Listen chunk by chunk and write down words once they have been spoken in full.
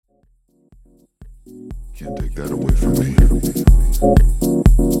Can't take that away from me.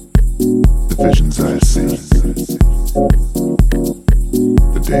 The visions I see,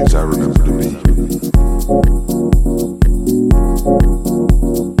 the days I remember to be.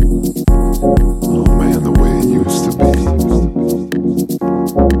 Oh man, the way it used to be.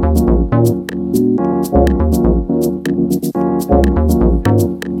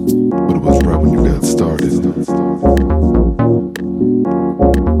 But it was right when you got started.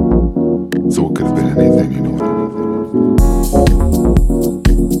 So it could have been anything, you know.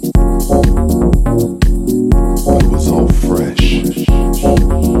 But it was all fresh. You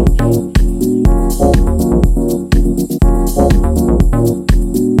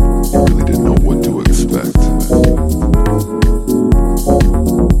really didn't know what to expect.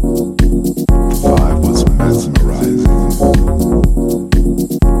 The vibe was mesmerizing.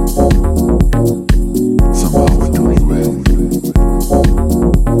 Somehow it drew you in.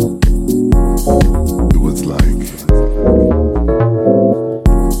 It was like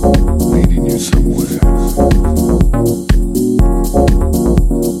leading you somewhere.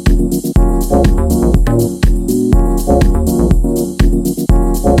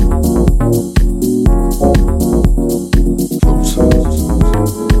 Closer.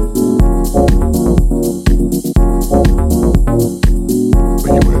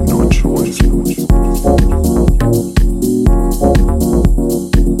 But you had no choice.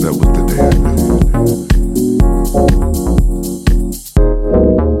 That was the day I knew.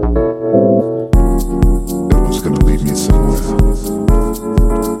 That was gonna lead me somewhere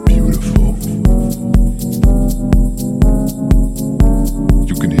beautiful.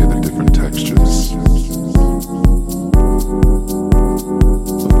 You can hear the different textures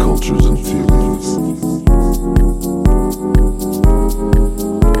of cultures and feelings.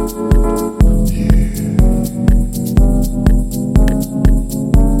 Yeah.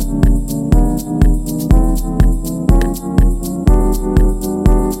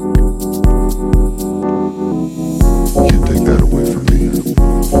 Can't take that away from me.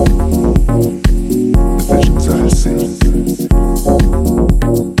 The visions I see,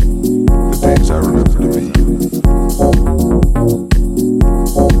 the days I remember to be.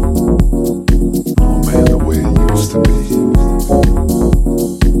 Oh man, the way it used to be.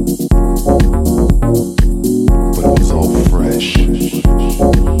 But it was all fresh. You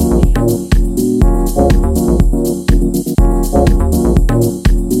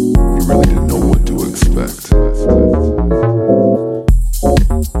really didn't know what to expect.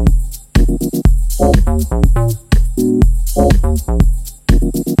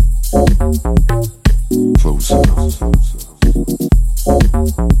 Closer.